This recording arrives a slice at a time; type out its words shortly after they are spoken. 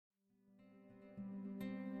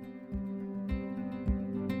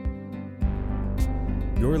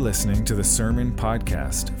You're listening to the Sermon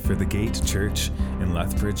Podcast for the Gate Church in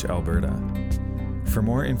Lethbridge, Alberta. For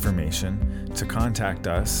more information, to contact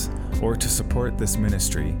us, or to support this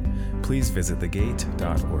ministry, please visit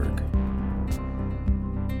thegate.org.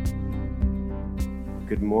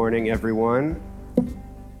 Good morning, everyone.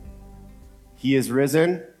 He is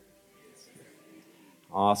risen.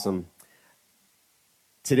 Awesome.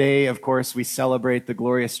 Today, of course, we celebrate the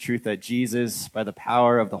glorious truth that Jesus, by the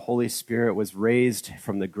power of the Holy Spirit, was raised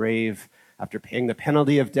from the grave after paying the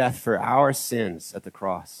penalty of death for our sins at the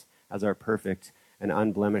cross as our perfect and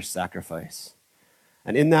unblemished sacrifice.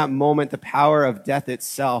 And in that moment, the power of death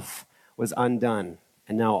itself was undone.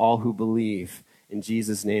 And now all who believe in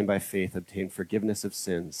Jesus' name by faith obtain forgiveness of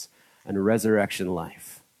sins and resurrection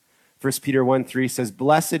life. 1 Peter 1:3 says,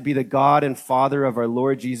 "Blessed be the God and Father of our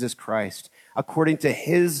Lord Jesus Christ. According to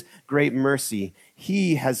his great mercy,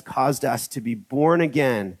 he has caused us to be born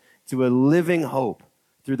again to a living hope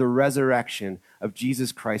through the resurrection of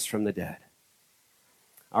Jesus Christ from the dead."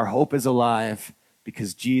 Our hope is alive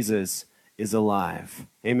because Jesus is alive.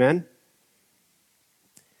 Amen?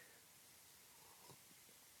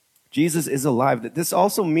 Jesus is alive. This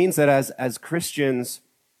also means that as Christians,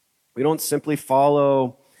 we don't simply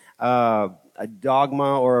follow a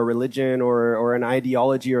dogma or a religion or an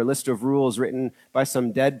ideology or a list of rules written by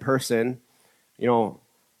some dead person,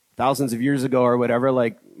 thousands of years ago or whatever,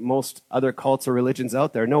 like most other cults or religions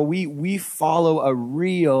out there. No, we follow a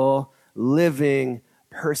real, living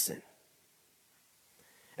person.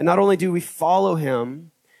 And not only do we follow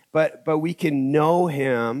him, but we can know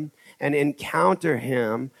him and encounter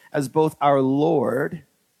him as both our Lord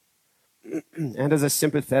and as a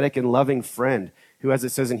sympathetic and loving friend who, as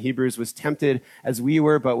it says in Hebrews, was tempted as we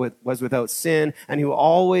were, but was without sin, and who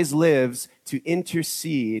always lives to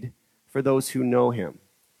intercede for those who know him.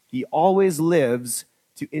 He always lives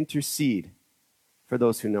to intercede for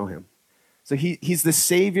those who know him. So he's the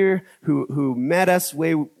Savior who met us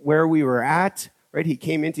where we were at, right? He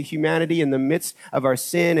came into humanity in the midst of our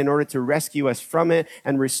sin in order to rescue us from it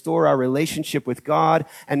and restore our relationship with God.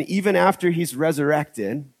 And even after he's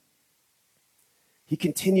resurrected, he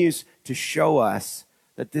continues to show us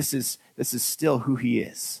that this is still who he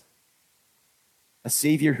is. A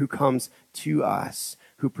Savior who comes to us,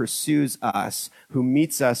 who pursues us, who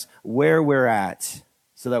meets us where we're at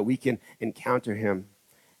so that we can encounter him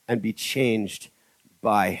and be changed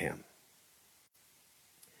by him.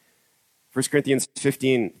 1 Corinthians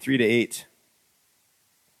 15:3-8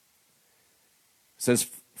 says,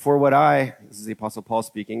 "For what I," this is the Apostle Paul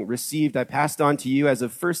speaking, "received, I passed on to you as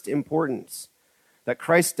of first importance, that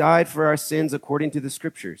Christ died for our sins according to the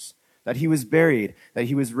Scriptures, that he was buried, that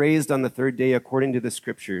he was raised on the third day according to the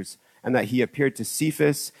Scriptures, and that he appeared to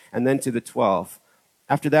Cephas and then to the 12.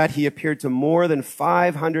 After that, he appeared to more than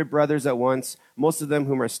 500 brothers at once, most of them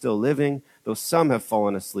whom are still living, though some have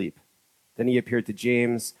fallen asleep. Then he appeared to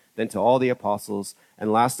James, then to all the apostles,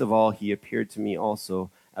 and last of all, he appeared to me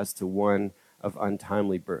also as to one of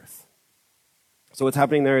untimely birth." So what's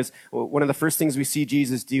happening there is one of the first things we see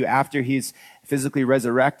Jesus do after he's physically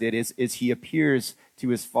resurrected is he appears to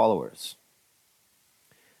his followers.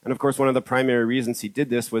 And of course, one of the primary reasons he did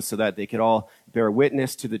this was so that they could all bear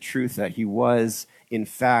witness to the truth that he was, in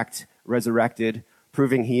fact, resurrected,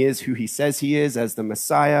 proving he is who he says he is as the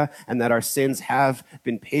Messiah, and that our sins have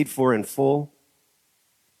been paid for in full.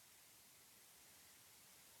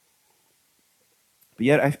 But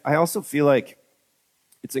yet, I also feel like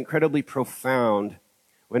it's incredibly profound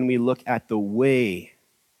when we look at the way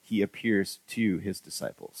he appears to his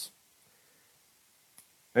disciples.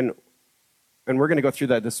 And we're going to go through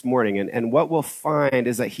that this morning. And what we'll find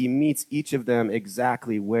is that he meets each of them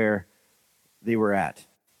exactly where they were at.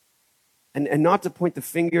 And not to point the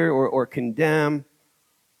finger or condemn,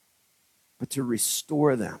 but to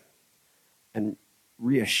restore them and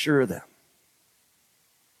reassure them.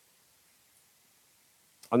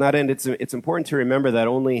 On that end, it's important to remember that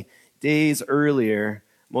only days earlier,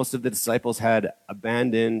 most of the disciples had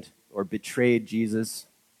abandoned or betrayed Jesus.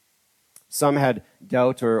 Some had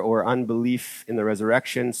doubt or unbelief in the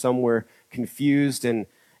resurrection. Some were confused and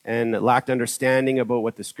lacked understanding about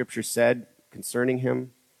what the Scripture said concerning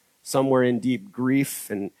him. Some were in deep grief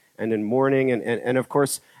and in mourning. And of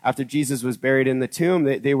course, after Jesus was buried in the tomb,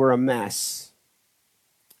 they were a mess.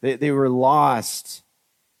 They were lost,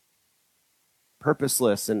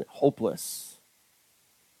 purposeless and hopeless.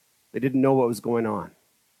 They didn't know what was going on.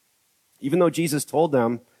 Even though Jesus told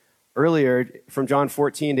them earlier from John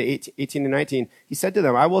 14 to 18 to 19, he said to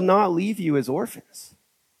them, "I will not leave you as orphans.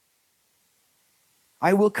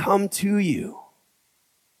 I will come to you."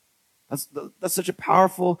 That's such a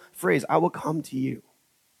powerful phrase. I will come to you.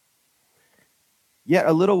 Yet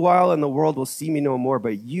a little while and the world will see me no more,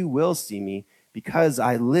 but you will see me. Because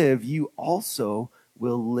I live, you also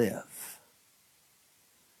will live.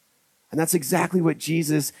 And that's exactly what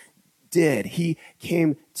Jesus did. He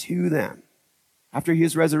came to them. After he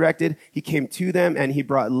was resurrected, he came to them and he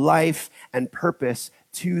brought life and purpose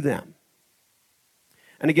to them.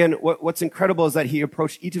 And again, what's incredible is that he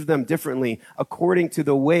approached each of them differently according to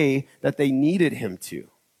the way that they needed him to.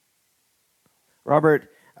 Robert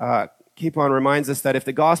Capon reminds us that if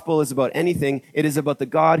the gospel is about anything, it is about the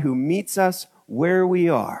God who meets us where we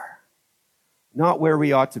are, not where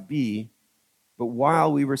we ought to be, but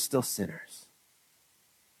while we were still sinners.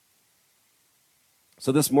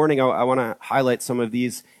 So this morning, I want to highlight some of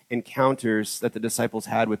these encounters that the disciples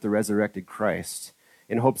had with the resurrected Christ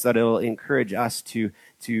in hopes that it'll encourage us to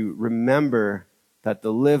remember that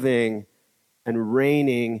the living and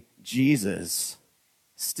reigning Jesus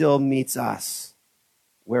still meets us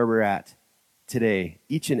where we're at today,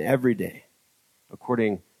 each and every day,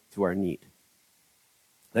 according to our need.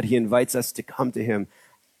 That he invites us to come to him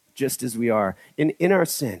just as we are, in our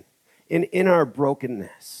sin, in our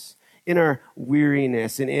brokenness, in our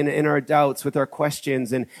weariness, in our doubts, with our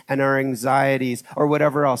questions and our anxieties or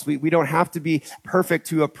whatever else. We don't have to be perfect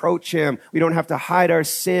to approach him. We don't have to hide our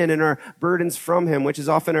sin and our burdens from him, which is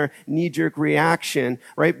often our knee-jerk reaction,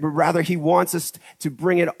 right? But rather he wants us to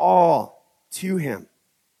bring it all to him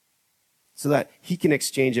so that he can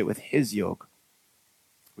exchange it with his yoke,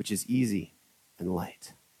 which is easy and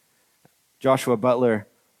light. Joshua Butler,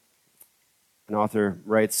 an author,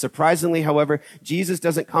 writes, surprisingly, however, Jesus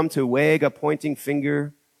doesn't come to wag a pointing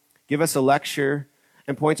finger, give us a lecture,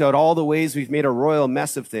 and point out all the ways we've made a royal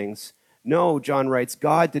mess of things. No, John writes,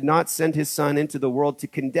 God did not send his son into the world to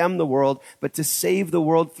condemn the world, but to save the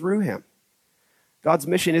world through him. God's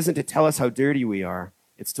mission isn't to tell us how dirty we are.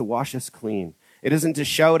 It's to wash us clean. It isn't to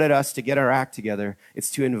shout at us to get our act together. It's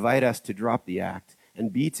to invite us to drop the act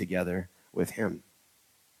and be together with him.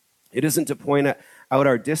 It isn't to point out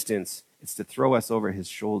our distance. It's to throw us over his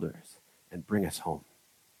shoulders and bring us home.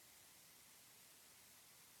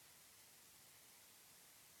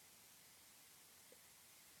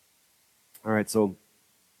 All right, so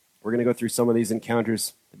we're going to go through some of these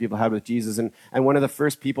encounters that people had with Jesus. And one of the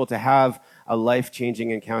first people to have a life-changing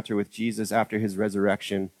encounter with Jesus after his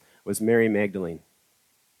resurrection was Mary Magdalene.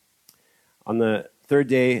 On the third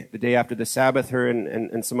day, the day after the Sabbath, her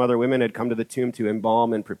and some other women had come to the tomb to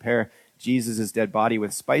embalm and prepare Jesus' dead body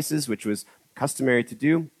with spices, which was customary to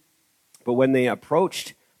do. But when they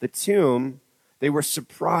approached the tomb, they were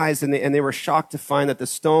surprised and they were shocked to find that the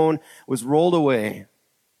stone was rolled away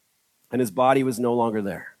and his body was no longer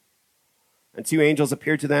there. And two angels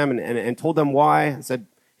appeared to them and told them why, and said,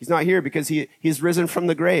 he's not here because he's risen from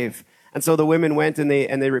the grave. And so the women went and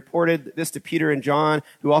they reported this to Peter and John,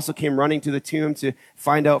 who also came running to the tomb to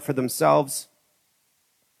find out for themselves.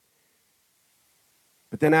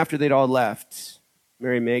 But then after they'd all left,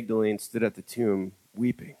 Mary Magdalene stood at the tomb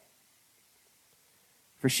weeping.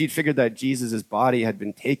 For she'd figured that Jesus' body had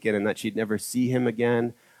been taken and that she'd never see him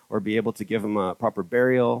again or be able to give him a proper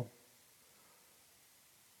burial.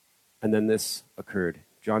 And then this occurred,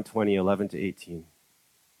 John 20:11-18.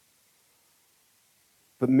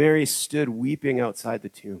 But Mary stood weeping outside the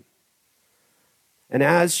tomb. And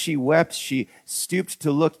as she wept, she stooped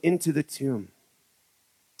to look into the tomb.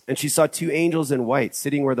 And she saw two angels in white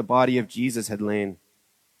sitting where the body of Jesus had lain,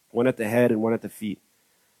 one at the head and one at the feet.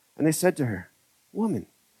 And they said to her, "Woman,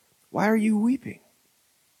 why are you weeping?"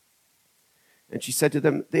 And she said to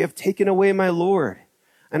them, "They have taken away my Lord,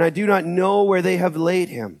 and I do not know where they have laid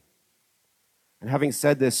him." And having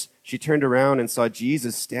said this, she turned around and saw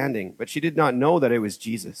Jesus standing, but she did not know that it was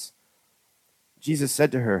Jesus. Jesus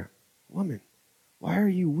said to her, "Woman, why are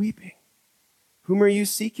you weeping? Whom are you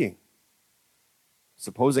seeking?"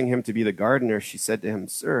 Supposing him to be the gardener, she said to him,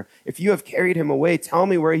 "Sir, if you have carried him away, tell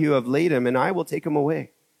me where you have laid him, and I will take him away."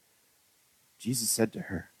 Jesus said to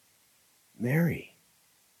her, "Mary."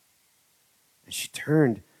 And she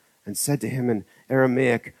turned and said to him in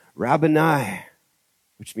Aramaic, "Rabboni,"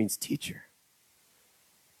 which means teacher.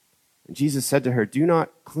 And Jesus said to her, "Do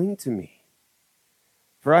not cling to me,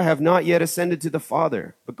 for I have not yet ascended to the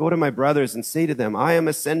Father, but go to my brothers and say to them, I am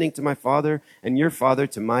ascending to my Father and your Father,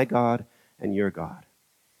 to my God and your God."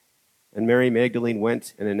 And Mary Magdalene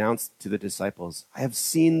went and announced to the disciples, "I have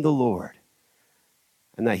seen the Lord,"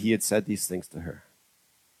 and that he had said these things to her.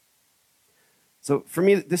 So for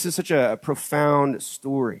me, this is such a profound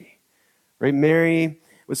story, right? Mary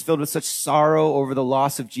was filled with such sorrow over the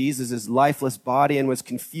loss of Jesus' lifeless body and was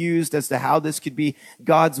confused as to how this could be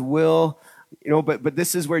God's will, but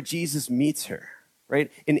this is where Jesus meets her, right?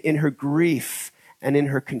 In her grief and in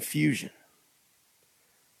her confusion.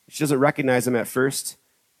 She doesn't recognize him at first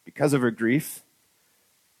because of her grief,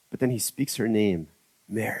 but then he speaks her name,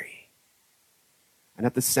 Mary. And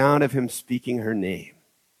at the sound of him speaking her name,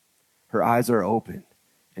 her eyes are opened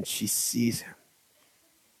and she sees him.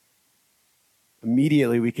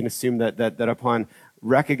 Immediately, we can assume that upon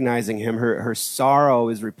recognizing him, her sorrow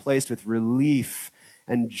is replaced with relief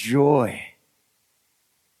and joy.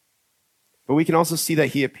 But we can also see that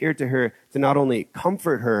he appeared to her to not only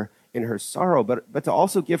comfort her in her sorrow, but to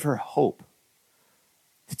also give her hope.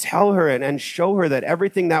 To tell her and show her that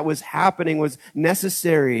everything that was happening was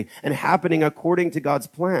necessary and happening according to God's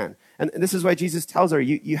plan. And this is why Jesus tells her,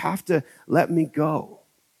 you have to let me go.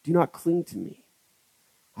 Do not cling to me.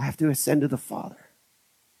 I have to ascend to the Father.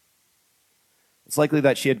 It's likely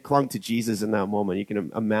that she had clung to Jesus in that moment. You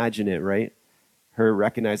can imagine it, right? Her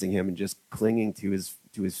recognizing him and just clinging to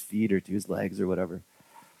his feet or to his legs or whatever.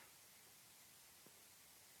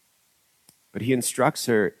 But he instructs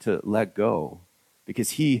her to let go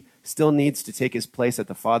because he still needs to take his place at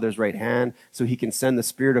the Father's right hand so he can send the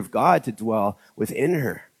Spirit of God to dwell within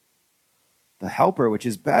her, the helper, which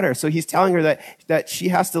is better. So he's telling her that she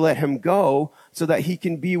has to let him go so that he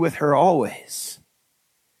can be with her always.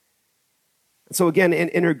 So again,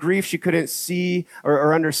 in her grief, she couldn't see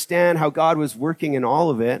or understand how God was working in all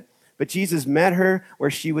of it, but Jesus met her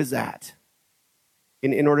where she was at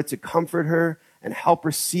in order to comfort her and help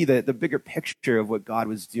her see the bigger picture of what God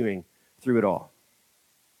was doing through it all.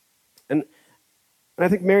 And I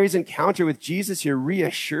think Mary's encounter with Jesus here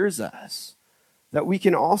reassures us that we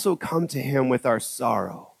can also come to him with our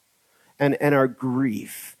sorrow and our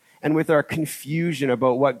grief and with our confusion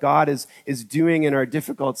about what God is doing in our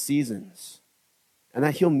difficult seasons. And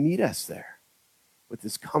that he'll meet us there with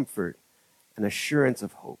his comfort and assurance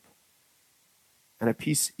of hope and a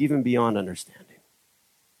peace even beyond understanding.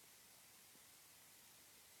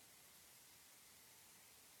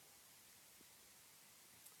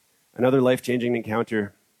 Another life-changing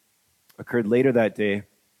encounter occurred later that day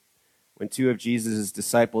when two of Jesus'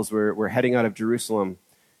 disciples were heading out of Jerusalem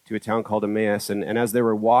to a town called Emmaus. And as they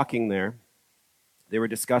were walking there, they were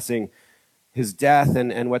discussing his death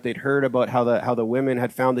and what they'd heard about how the women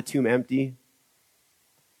had found the tomb empty.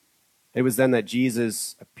 It was then that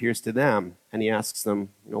Jesus appears to them and he asks them,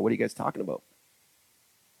 what are you guys talking about?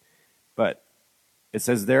 But it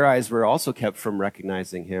says their eyes were also kept from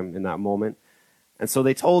recognizing him in that moment. And so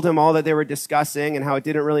they told him all that they were discussing and how it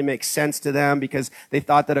didn't really make sense to them because they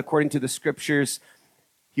thought that according to the scriptures,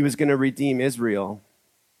 he was going to redeem Israel.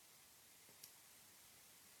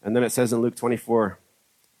 And then it says in Luke 24,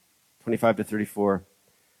 25 to 34,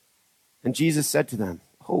 and Jesus said to them,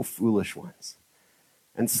 "O foolish ones,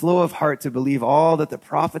 and slow of heart to believe all that the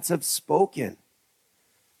prophets have spoken.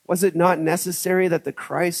 Was it not necessary that the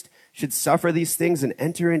Christ should suffer these things and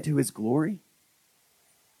enter into his glory?"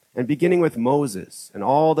 And beginning with Moses and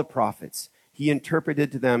all the prophets, he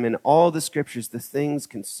interpreted to them in all the scriptures the things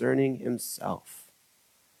concerning himself.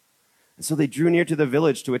 And so they drew near to the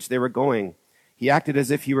village to which they were going. He acted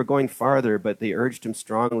as if he were going farther, but they urged him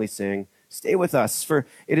strongly, saying, "Stay with us, for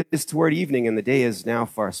it is toward evening, and the day is now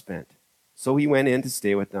far spent." So he went in to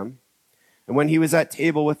stay with them. And when he was at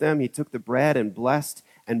table with them, he took the bread and blessed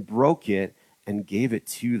and broke it and gave it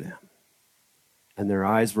to them. And their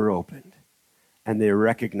eyes were opened, and they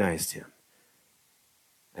recognized him.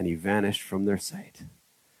 And he vanished from their sight.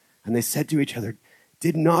 And they said to each other,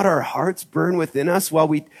 "Did not our hearts burn within us while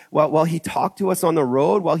he talked to us on the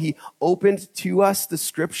road, while he opened to us the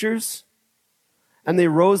scriptures?" And they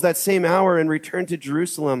rose that same hour and returned to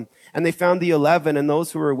Jerusalem. And they found the 11 and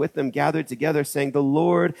those who were with them gathered together, saying, "The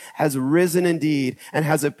Lord has risen indeed and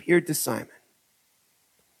has appeared to Simon."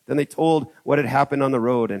 Then they told what had happened on the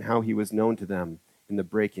road and how he was known to them in the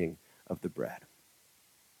breaking of the bread.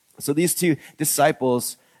 So these two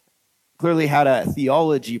disciples clearly had a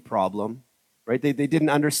theology problem, right? They didn't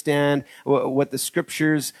understand what the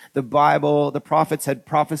scriptures, the Bible, the prophets had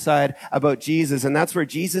prophesied about Jesus, and that's where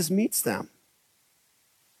Jesus meets them.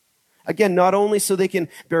 Again, not only so they can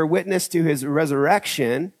bear witness to his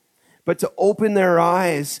resurrection, but to open their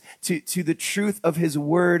eyes to the truth of his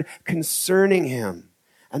word concerning him,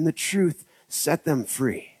 and the truth set them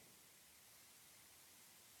free.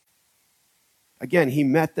 Again, he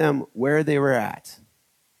met them where they were at,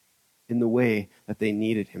 in the way that they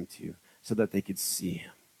needed him to, so that they could see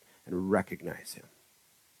him and recognize him.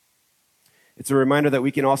 It's a reminder that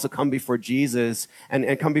we can also come before Jesus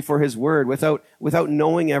and come before his word without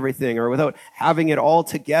knowing everything or without having it all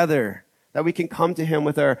together. That we can come to him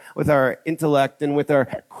with our intellect and with our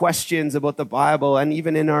questions about the Bible and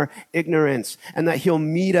even in our ignorance, and that he'll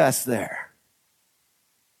meet us there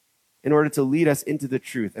in order to lead us into the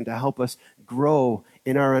truth and to help us grow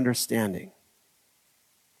in our understanding.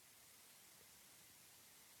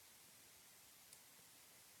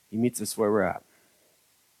 He meets us where we're at.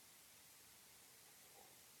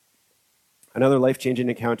 Another life-changing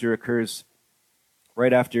encounter occurs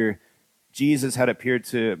right after Jesus had appeared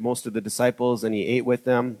to most of the disciples and he ate with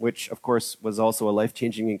them, which of course was also a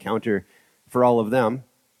life-changing encounter for all of them.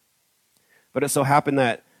 But it so happened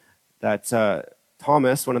that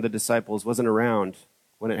Thomas, one of the disciples, wasn't around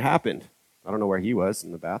when it happened. I don't know where he was,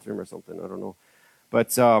 in the bathroom or something, I don't know.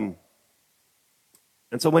 But and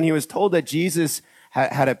so when he was told that Jesus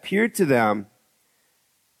had appeared to them,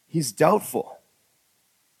 he's doubtful.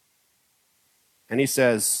 And he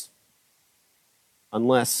says,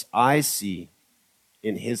 unless I see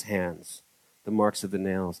in his hands the marks of the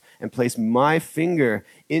nails, and place my finger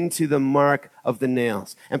into the mark of the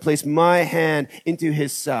nails, and place my hand into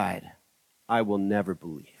his side, I will never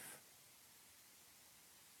believe.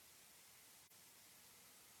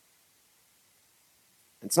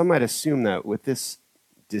 And some might assume that with this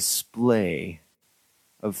display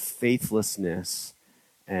of faithlessness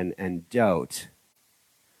and doubt,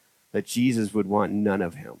 that Jesus would want none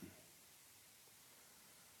of him.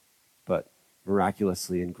 But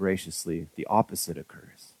miraculously and graciously, the opposite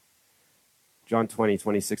occurs. John 20,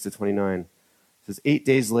 26 to 29 says, 8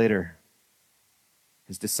 days later,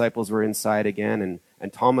 his disciples were inside again,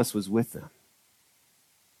 and Thomas was with them.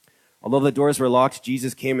 Although the doors were locked,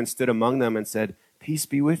 Jesus came and stood among them and said, "Peace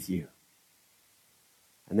be with you."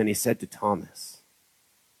 And then he said to Thomas,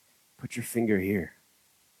 "Put your finger here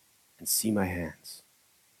and see my hands.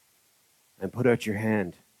 And put out your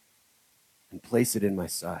hand and place it in my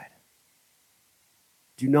side.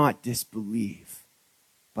 Do not disbelieve,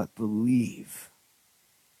 but believe."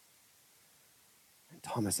 And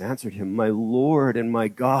Thomas answered him, "My Lord and my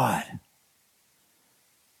God."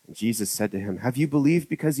 And Jesus said to him, "Have you believed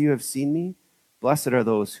because you have seen me? Blessed are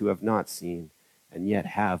those who have not seen and yet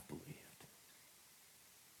have believed."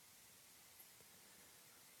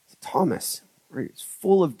 So Thomas is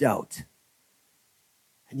full of doubt.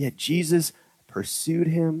 And yet Jesus pursued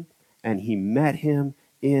him and he met him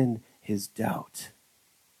in his doubt.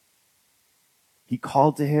 He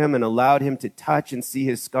called to him and allowed him to touch and see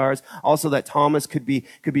his scars. Also that Thomas could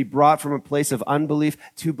be brought from a place of unbelief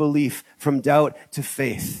to belief, from doubt to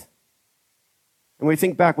faith. And we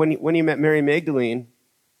think back when he met Mary Magdalene,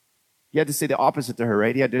 he had to say the opposite to her,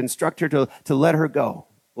 right? He had to instruct her to let her go,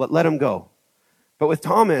 let him go. But with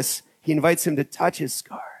Thomas, he invites him to touch his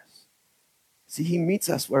scars. See, he meets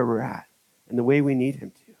us where we're at and the way we need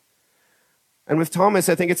him to. And with Thomas,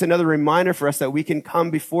 I think it's another reminder for us that we can come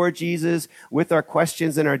before Jesus with our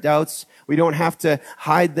questions and our doubts. We don't have to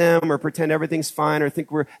hide them or pretend everything's fine or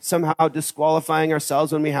think we're somehow disqualifying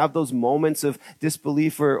ourselves when we have those moments of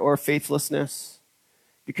disbelief or faithlessness.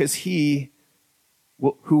 Because who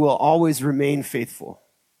will always remain faithful,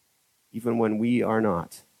 even when we are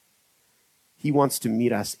not, he wants to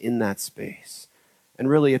meet us in that space. And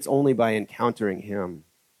really, it's only by encountering him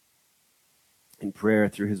in prayer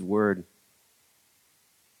through his word.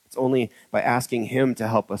 It's only by asking him to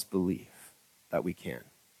help us believe that we can.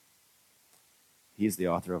 He is the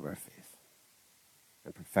author of our faith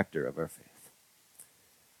and perfecter of our faith.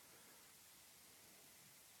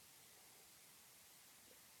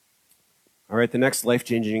 All right, the next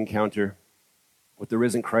life-changing encounter with the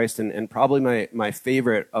risen Christ, and probably my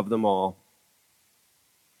favorite of them all,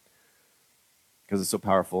 because it's so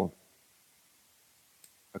powerful,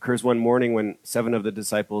 occurs one morning when 7 of the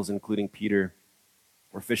disciples, including Peter,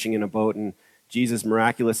 were fishing in a boat, and Jesus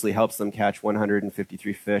miraculously helps them catch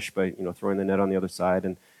 153 fish by throwing the net on the other side,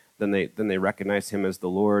 and then they recognize him as the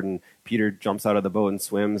Lord, and Peter jumps out of the boat and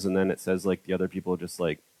swims, and then it says the other people just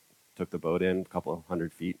took the boat in a couple of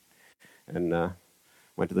 100 feet and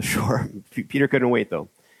went to the shore. Peter couldn't wait though,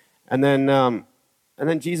 and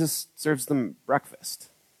then Jesus serves them breakfast.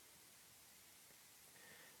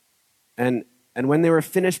 And when they were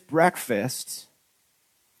finished breakfast,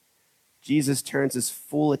 Jesus turns his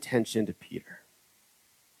full attention to Peter.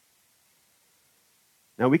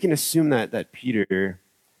 Now we can assume that Peter,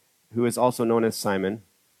 who is also known as Simon,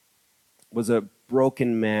 was a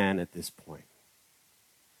broken man at this point,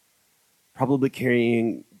 probably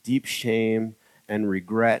carrying deep shame and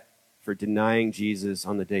regret for denying Jesus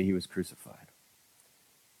on the day he was crucified.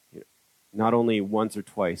 Not only once or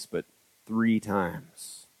twice, but 3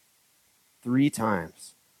 times. 3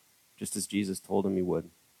 times, just as Jesus told him he would.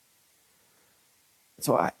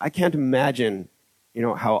 So I can't imagine,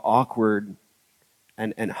 how awkward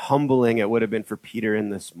and humbling it would have been for Peter in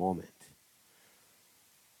this moment.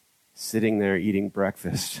 Sitting there eating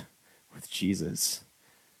breakfast with Jesus.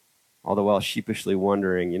 all the while sheepishly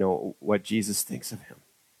wondering, what Jesus thinks of him,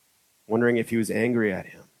 wondering if he was angry at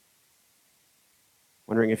him,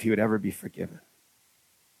 wondering if he would ever be forgiven,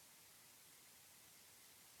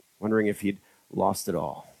 wondering if he'd lost it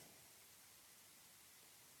all.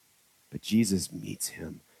 But Jesus meets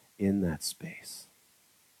him in that space.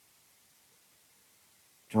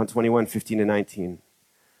 John 21:15-19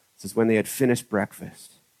 says, when they had finished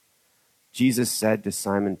breakfast, Jesus said to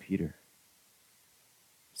Simon Peter,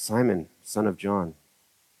 Simon, son of John,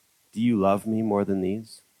 do you love me more than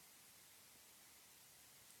these?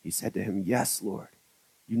 He said to him, yes, Lord,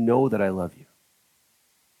 you know that I love you.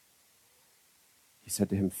 He said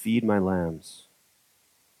to him, feed my lambs.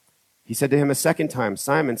 He said to him a second time,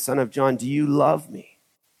 Simon, son of John, do you love me?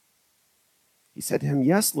 He said to him,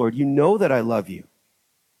 yes, Lord, you know that I love you.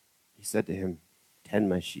 He said to him, tend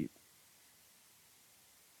my sheep.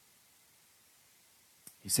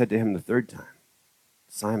 He said to him the third time,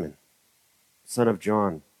 Simon, son of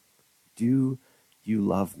John, do you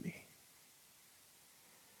love me?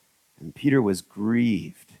 And Peter was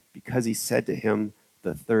grieved because he said to him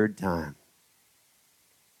the third time,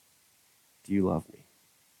 do you love me?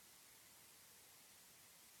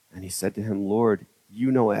 And he said to him, Lord,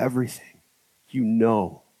 you know everything. You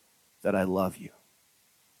know that I love you.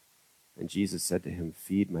 And Jesus said to him,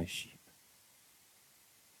 feed my sheep.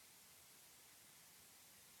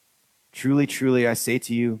 Truly, truly, I say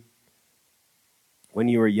to you, when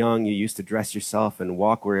you were young, you used to dress yourself and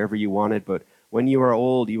walk wherever you wanted, but when you are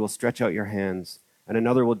old, you will stretch out your hands, and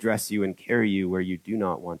another will dress you and carry you where you do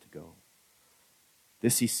not want to go.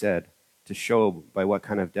 This he said to show by what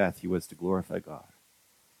kind of death he was to glorify God.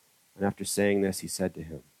 And after saying this, he said to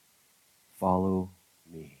him, follow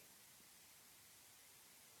me.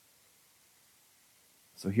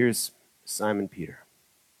 So here's Simon Peter.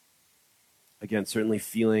 Again, certainly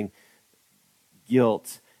feeling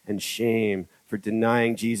guilt and shame for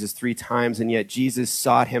denying Jesus 3 times, and yet Jesus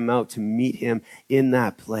sought him out to meet him in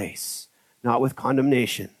that place, not with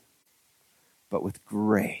condemnation, but with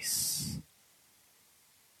grace.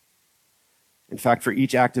 In fact, for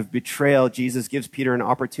each act of betrayal, Jesus gives Peter an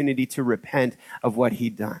opportunity to repent of what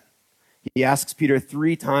he'd done. He asks Peter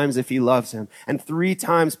 3 times if he loves him, and 3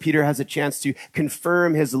 times Peter has a chance to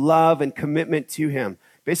confirm his love and commitment to him,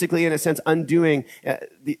 basically, in a sense, undoing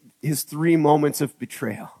his 3 moments of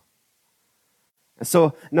betrayal. And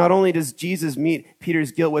so not only does Jesus meet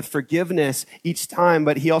Peter's guilt with forgiveness each time,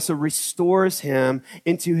 but he also restores him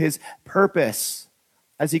into his purpose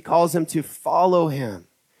as he calls him to follow him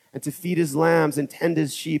and to feed his lambs and tend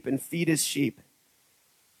his sheep and feed his sheep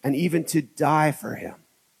and even to die for him.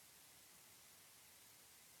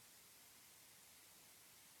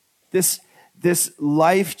 This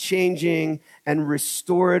life-changing and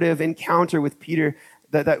restorative encounter with Peter,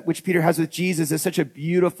 that which Peter has with Jesus, is such a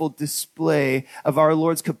beautiful display of our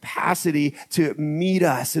Lord's capacity to meet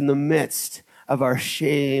us in the midst of our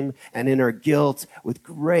shame and in our guilt with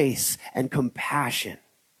grace and compassion.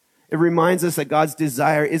 It reminds us that God's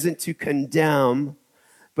desire isn't to condemn,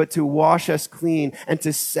 but to wash us clean and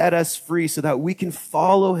to set us free so that we can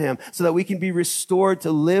follow him, so that we can be restored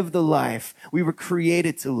to live the life we were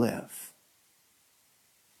created to live.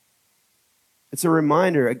 It's a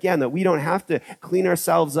reminder, again, that we don't have to clean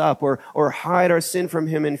ourselves up or hide our sin from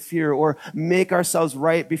him in fear or make ourselves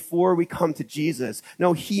right before we come to Jesus.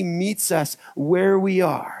 No, he meets us where we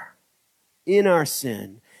are, in our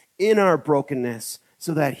sin, in our brokenness,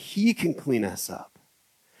 so that he can clean us up,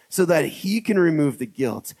 so that he can remove the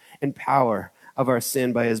guilt and power of our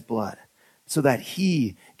sin by his blood, so that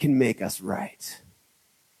he can make us right.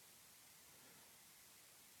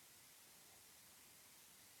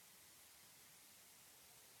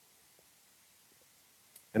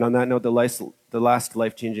 And on that note, the last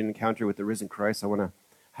life-changing encounter with the risen Christ I want to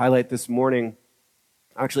highlight this morning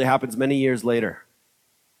actually happens many years later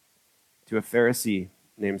to a Pharisee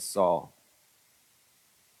named Saul,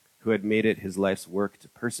 who had made it his life's work to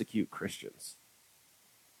persecute Christians.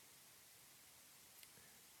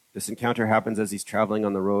 This encounter happens as he's traveling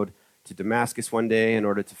on the road to Damascus one day in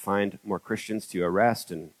order to find more Christians to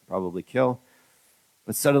arrest and probably kill.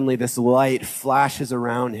 But suddenly this light flashes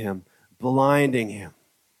around him, blinding him.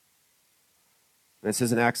 And it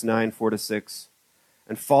says in Acts 9, 4-6,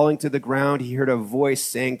 and falling to the ground, he heard a voice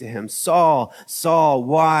saying to him, Saul, Saul,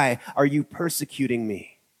 why are you persecuting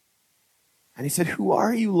me? And he said, who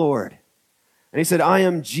are you, Lord? And he said, I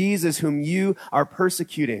am Jesus whom you are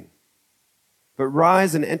persecuting. But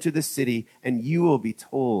rise and enter the city, and you will be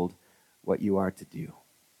told what you are to do.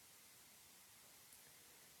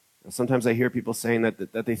 Now, sometimes I hear people saying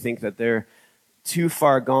that they think that they're too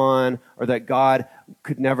far gone or that God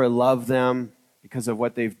could never love them. because of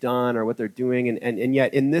what they've done or what they're doing. And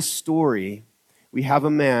yet in this story, we have a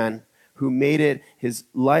man who made it his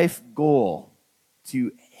life goal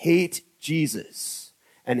to hate Jesus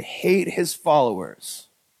and hate his followers.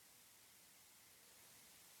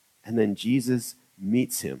 And then Jesus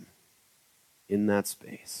meets him in that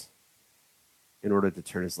space in order to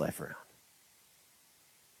turn his life around.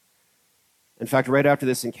 In fact, right after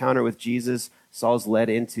this encounter with Jesus, Saul's led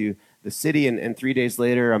into the city, and 3 days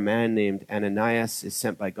later, a man named Ananias is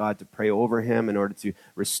sent by God to pray over him in order to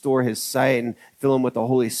restore his sight and fill him with the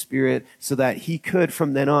Holy Spirit so that he could,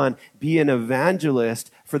 from then on, be an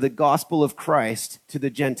evangelist for the gospel of Christ to the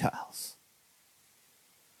Gentiles.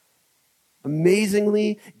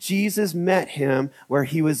 Amazingly, Jesus met him where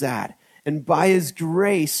he was at, and by his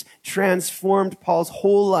grace transformed Paul's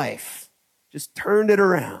whole life, just turned it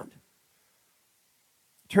around,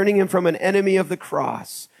 turning him from an enemy of the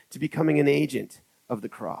cross to becoming an agent of the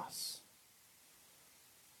cross.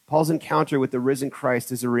 Paul's encounter with the risen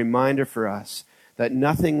Christ is a reminder for us that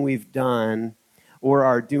nothing we've done or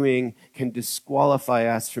are doing can disqualify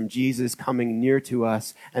us from Jesus coming near to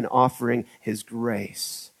us and offering his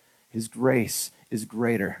grace. His grace is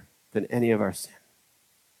greater than any of our sin.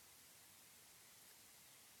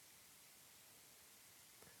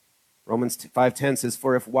 Romans 5:10 says,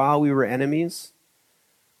 "For if while we were enemies,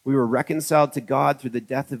 we were reconciled to God through the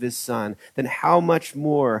death of his Son, then how much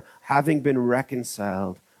more, having been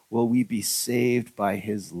reconciled, will we be saved by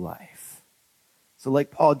his life?" So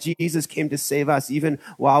like Paul, Jesus came to save us even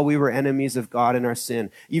while we were enemies of God in our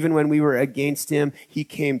sin. Even when we were against him, he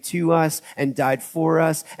came to us and died for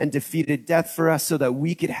us and defeated death for us so that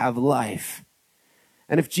we could have life.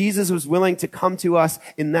 And if Jesus was willing to come to us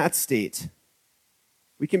in that state,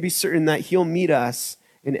 we can be certain that he'll meet us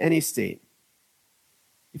in any state.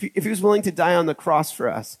 If he was willing to die on the cross for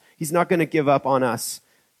us, he's not going to give up on us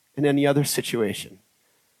in any other situation.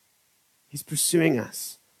 He's pursuing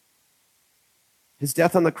us. His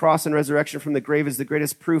death on the cross and resurrection from the grave is the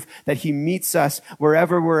greatest proof that he meets us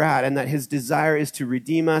wherever we're at and that his desire is to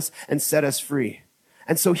redeem us and set us free.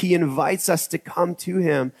 And so he invites us to come to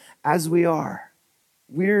him as we are,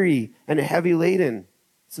 weary and heavy laden,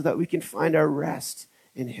 so that we can find our rest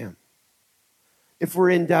in him. If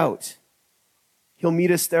we're in doubt, he'll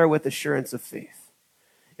meet us there with assurance of faith.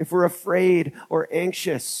 If we're afraid or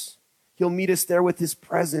anxious, he'll meet us there with his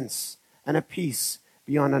presence and a peace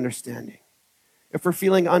beyond understanding. If we're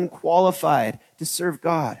feeling unqualified to serve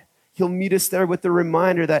God, he'll meet us there with the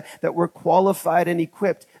reminder that we're qualified and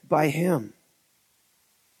equipped by him.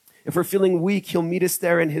 If we're feeling weak, he'll meet us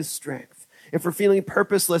there in his strength. If we're feeling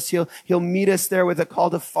purposeless, he'll meet us there with a call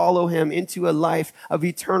to follow him into a life of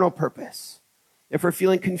eternal purpose. If we're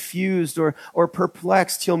feeling confused or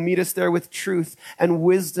perplexed, he'll meet us there with truth and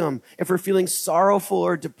wisdom. If we're feeling sorrowful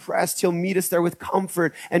or depressed, he'll meet us there with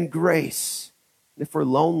comfort and grace. And if we're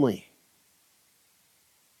lonely,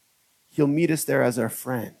 he'll meet us there as our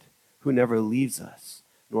friend who never leaves us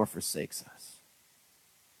nor forsakes us.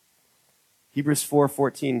 Hebrews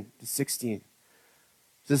 4:14-16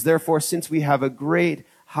 says, "Therefore, since we have a great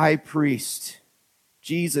high priest,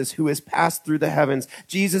 Jesus, who has passed through the heavens,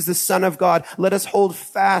 Jesus, the Son of God, let us hold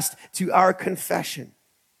fast to our confession.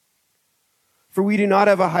 For we do not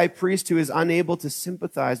have a high priest who is unable to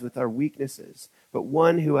sympathize with our weaknesses, but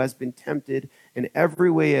one who has been tempted in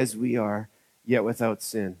every way as we are, yet without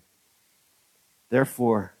sin.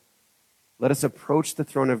 Therefore, let us approach the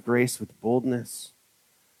throne of grace with boldness,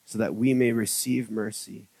 so that we may receive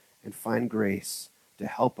mercy and find grace to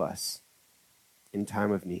help us in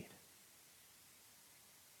time of need."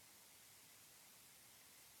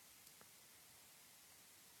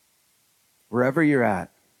 Wherever you're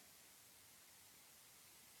at,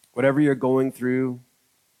 whatever you're going through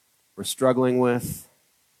or struggling with,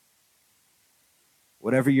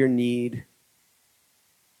 whatever your need,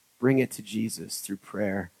 bring it to Jesus through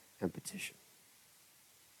prayer and petition.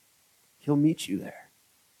 He'll meet you there.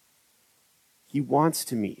 He wants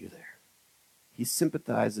to meet you there. He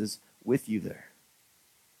sympathizes with you there.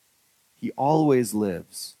 He always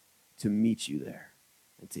lives to meet you there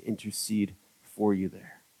and to intercede for you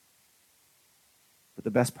there. But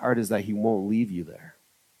the best part is that he won't leave you there.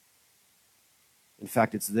 In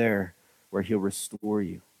fact, it's there where he'll restore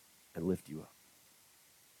you and lift you up.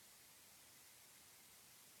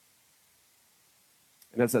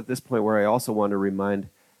 And it's at this point where I also want to remind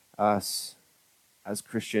us as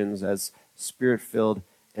Christians, as Spirit-filled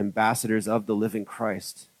ambassadors of the living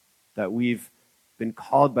Christ, that we've been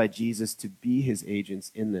called by Jesus to be his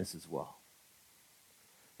agents in this as well.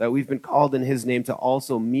 That we've been called in his name to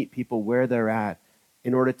also meet people where they're at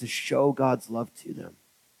in order to show God's love to them.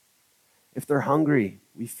 If they're hungry,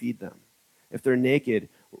 we feed them. If they're naked,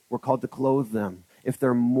 we're called to clothe them. If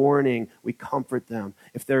they're mourning, we comfort them.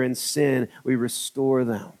 If they're in sin, we restore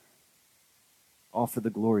them. All for the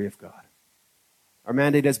glory of God. Our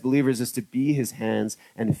mandate as believers is to be his hands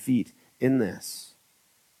and feet in this,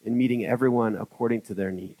 in meeting everyone according to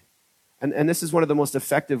their need. And this is one of the most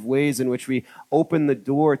effective ways in which we open the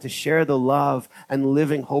door to share the love and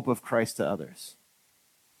living hope of Christ to others.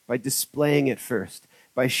 By displaying it first,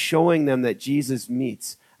 by showing them that Jesus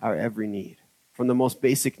meets our every need, from the most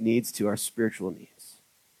basic needs to our spiritual needs.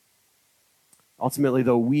 Ultimately,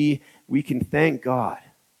 though, we can thank God.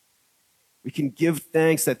 We can give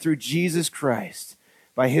thanks that through Jesus Christ,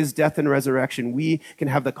 by his death and resurrection, we can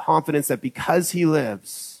have the confidence that because he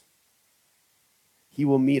lives, he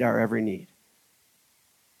will meet our every need.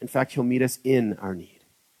 In fact, he'll meet us in our need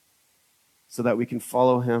so that we can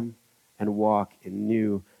follow him and walk in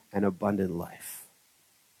new and abundant life.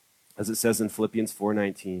 As it says in Philippians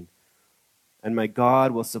 4:19, and my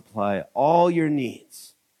God will supply all your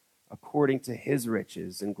needs according to his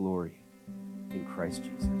riches and glory in Christ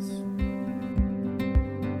Jesus.